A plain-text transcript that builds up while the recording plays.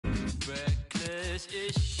Just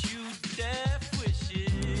issue death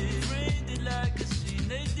wishes, framed it like a scene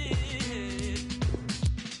they did.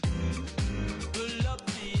 Pull up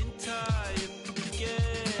the entire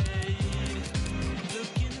brigade,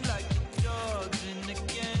 looking like the dogs in the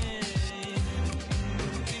game.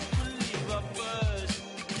 People leave our first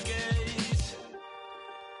gaze.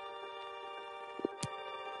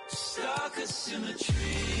 Stuck us in a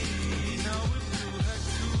tree, now we blew her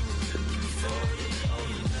too. For the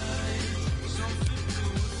whole night, something to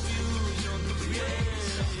refuse on the way.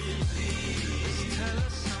 Something please, tell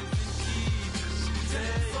us something, keep us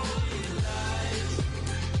dead for your life.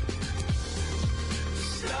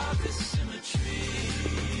 Stuck us in a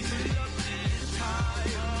tree, fill up the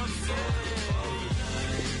entire brigade,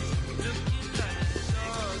 looking like the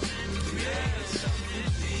dogs in the rain. Something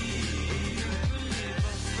please, you believe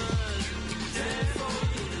us first, dead for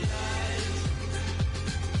your life.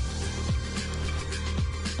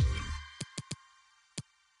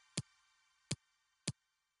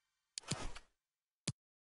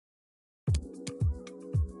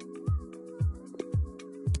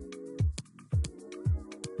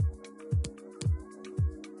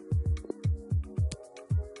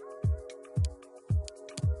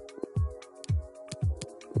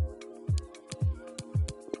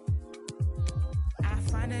 I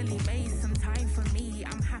finally made some time for me.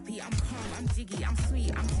 I'm happy, I'm calm, I'm jiggy, I'm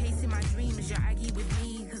sweet. I'm chasing my dreams, you're aggy with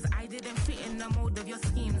me. Cause I didn't fit in the mold of your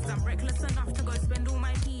schemes. I'm reckless enough to go spend all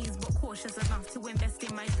my peas, but cautious enough to invest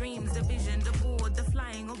in my dreams. The vision, the board, the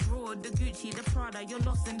flying abroad, the Gucci, the Prada, you're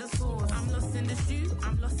lost in the source. I'm lost in the stew,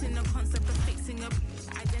 I'm lost in the concept of fixing a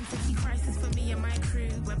identity crisis for me and my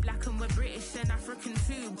crew. We're black and we're British and African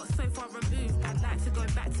too, but so far removed. I'd like to go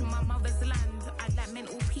back to my mother's land. I'd like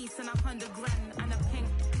mental peace and $100 grand and a pink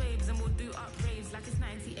waves, and we'll do up raves like it's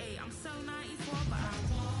 98. I'm so 94, but I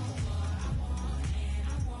want it,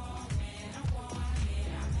 I want it, I want it.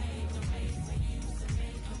 I made the way for you to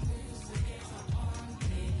make a move, so get on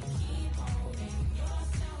it. Keep holding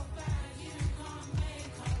yourself back, you can't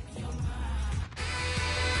make up your mind.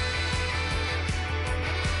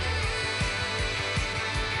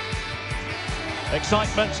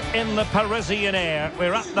 Excitement in the Parisian air.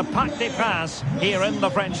 We're at the Parc des Princes here in the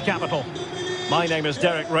French capital. My name is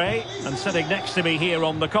Derek Ray, and sitting next to me here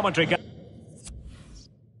on the commentary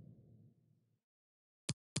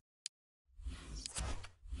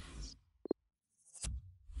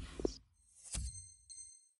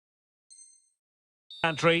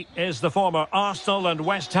gantry is the former Arsenal and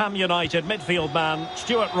West Ham United midfield man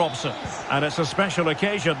Stuart Robson. And it's a special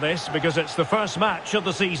occasion, this, because it's the first match of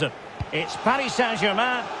the season. It's Paris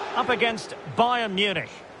Saint-Germain up against Bayern Munich.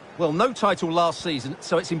 Well, no title last season,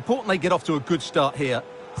 so it's important they get off to a good start here.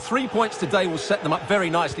 3 points today will set them up very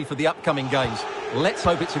nicely for the upcoming games. Let's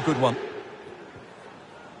hope it's a good one.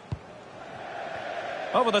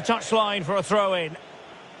 Over the touchline for a throw-in.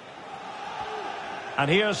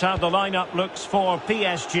 And here's how the lineup looks for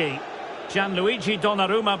PSG. Gianluigi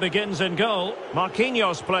Donnarumma begins in goal.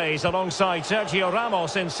 Marquinhos plays alongside Sergio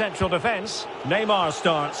Ramos in central defence. Neymar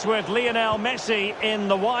starts with Lionel Messi in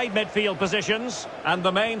the wide midfield positions. And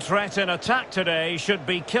the main threat in attack today should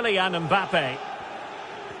be Kylian Mbappe.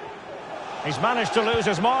 He's managed to lose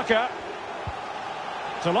his marker.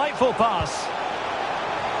 Delightful pass.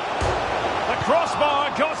 The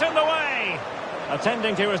crossbar got in the way.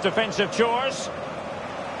 Attending to his defensive chores.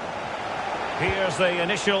 Here's the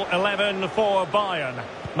initial 11 for Bayern.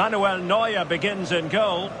 Manuel Neuer begins in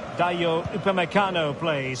goal. Dayo Upamecano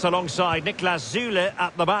plays alongside Niklas Süle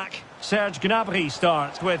at the back. Serge Gnabry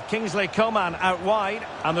starts with Kingsley Coman out wide.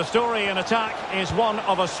 And the story in attack is one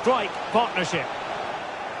of a strike partnership.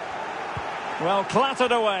 Well,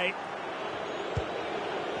 clattered away.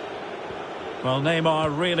 Well,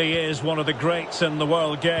 Neymar really is one of the greats in the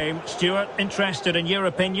world game. Stuart, interested in your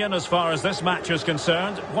opinion as far as this match is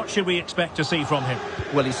concerned. What should we expect to see from him?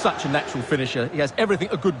 Well, he's such a natural finisher. He has everything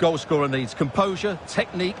a good goal scorer needs. Composure,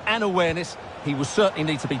 technique and awareness. He will certainly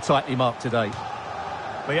need to be tightly marked today.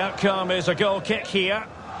 The outcome is a goal kick here.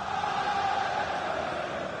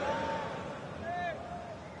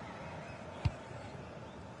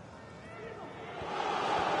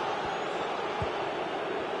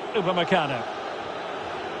 Upamecano.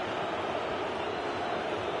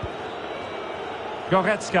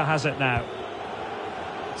 Goretzka has it now.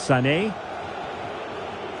 Sané.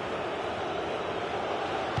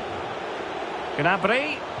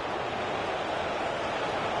 Gnabry.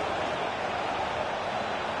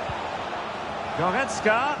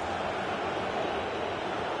 Goretzka.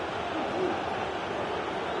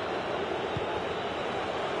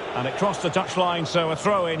 And it crossed the touchline, so a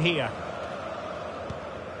throw in here.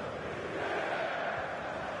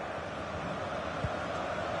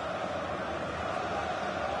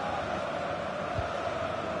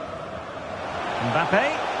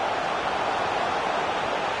 Mbappe.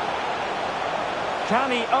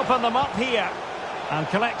 Can he open them up here? And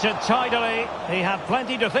collected tidily. He had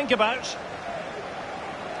plenty to think about.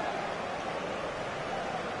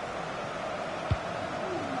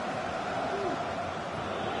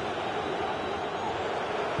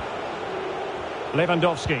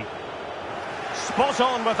 Lewandowski. Spot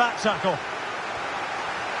on with that tackle.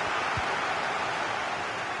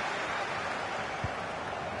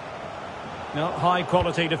 No, high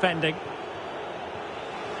quality defending.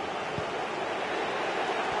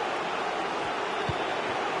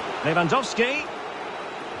 Lewandowski.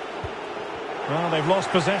 Well, they've lost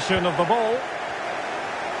possession of the ball.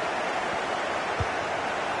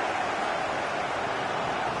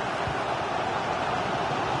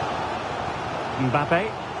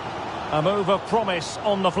 Mbappe. A move of promise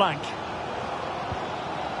on the flank.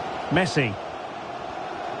 Messi.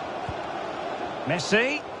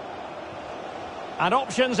 Messi. And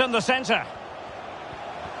options in the centre.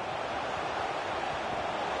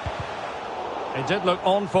 It did look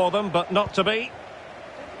on for them, but not to be.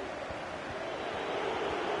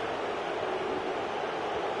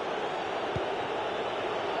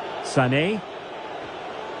 Sané.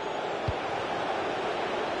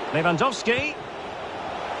 Lewandowski.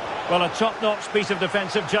 Well, a top-notch piece of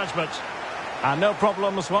defensive judgment. And no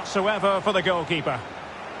problems whatsoever for the goalkeeper.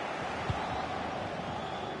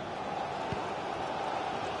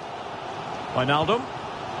 Wijnaldum.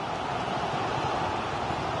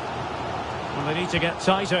 Well, they need to get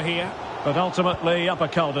tighter here, but ultimately up a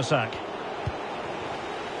cul-de-sac.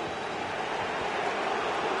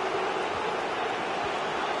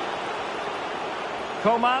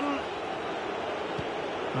 Coman.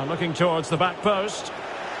 Now looking towards the back post.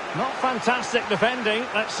 Not fantastic defending.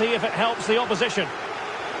 Let's see if it helps the opposition.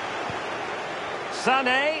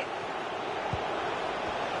 Sané.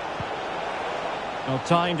 Well,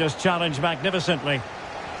 timed his challenge magnificently.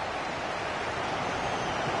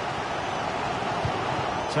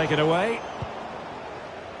 Take it away.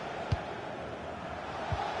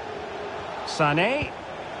 Sané.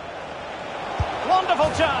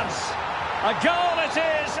 Wonderful chance. A goal it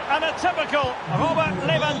is, and a typical Robert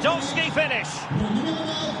Lewandowski finish.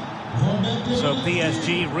 So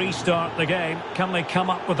PSG restart the game. Can they come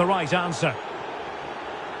up with the right answer?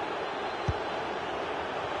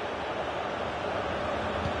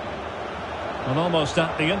 And almost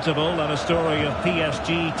at the interval, and a story of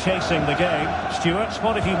PSG chasing the game. Stuart,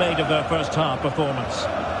 what have you made of their first half performance?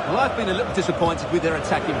 Well, I've been a little disappointed with their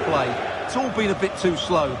attacking play. It's all been a bit too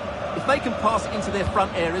slow. If they can pass it into their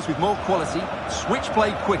front areas with more quality, switch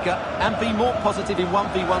play quicker, and be more positive in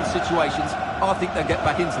 1v1 situations, I think they'll get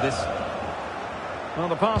back into this. Well,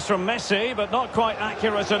 the pass from Messi, but not quite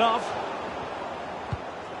accurate enough.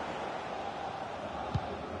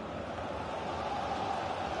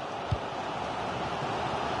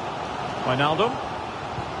 Wijnaldum.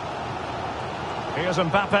 Here's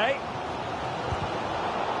Mbappe.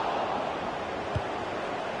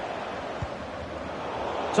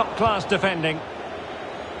 Top-class defending.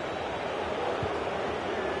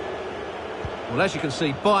 Well, as you can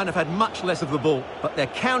see, Bayern have had much less of the ball, but their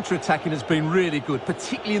counter-attacking has been really good,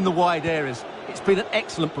 particularly in the wide areas. It's been an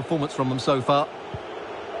excellent performance from them so far.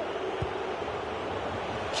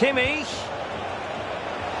 Kimmich.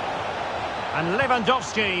 And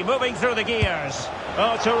Lewandowski moving through the gears.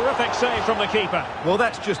 Oh, terrific save from the keeper. Well,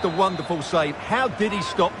 that's just a wonderful save. How did he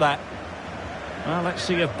stop that? Well, let's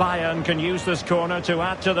see if Bayern can use this corner to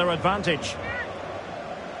add to their advantage.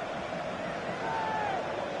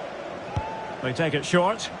 They take it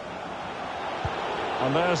short.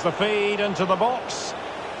 And there's the feed into the box.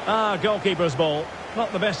 Goalkeeper's ball.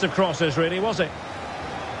 Not the best of crosses, really, was it?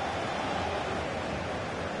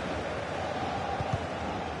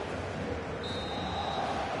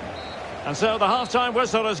 And so the half-time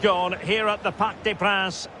whistle has gone here at the Parc des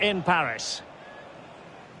Princes in Paris.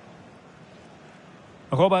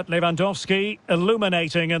 Robert Lewandowski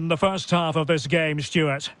illuminating in the first half of this game,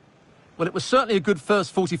 Stuart. Well, it was certainly a good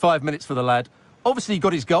first 45 minutes for the lad. Obviously, he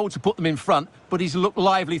got his goal to put them in front, but he's looked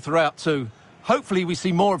lively throughout too. Hopefully, we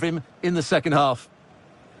see more of him in the second half.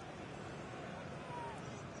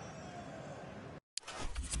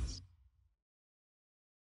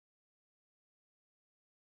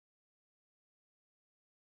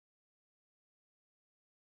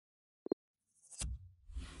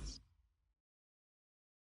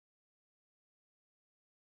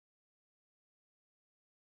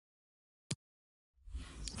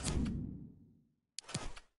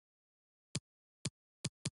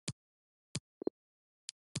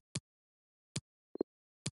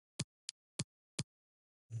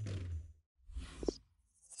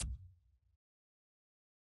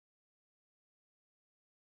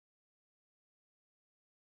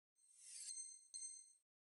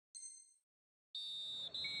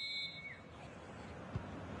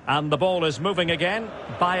 And the ball is moving again.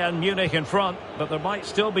 Bayern Munich in front, but there might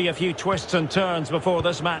still be a few twists and turns before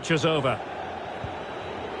this match is over.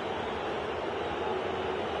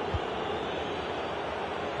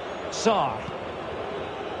 Sarr.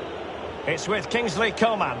 It's with Kingsley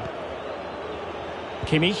Coman.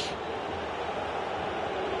 Kimmich.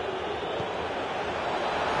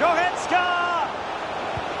 Goretzka!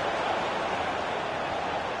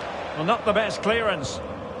 Well, not the best clearance.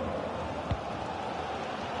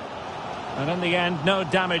 And in the end, no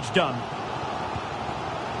damage done.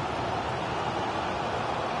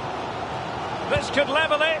 This could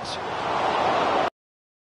level it.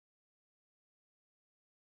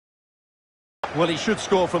 Well, he should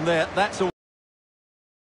score from there. That's all.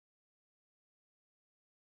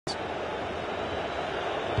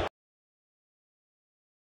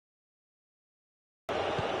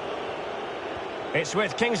 It's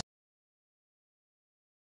with Kingsley.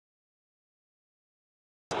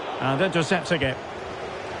 And intercepting it.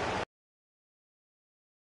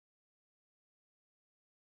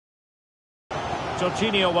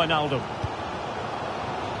 Jorginho Wijnaldum.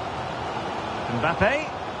 Mbappe.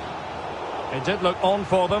 It did look on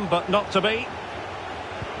for them, but not to be.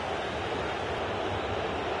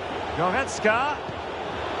 Goretzka.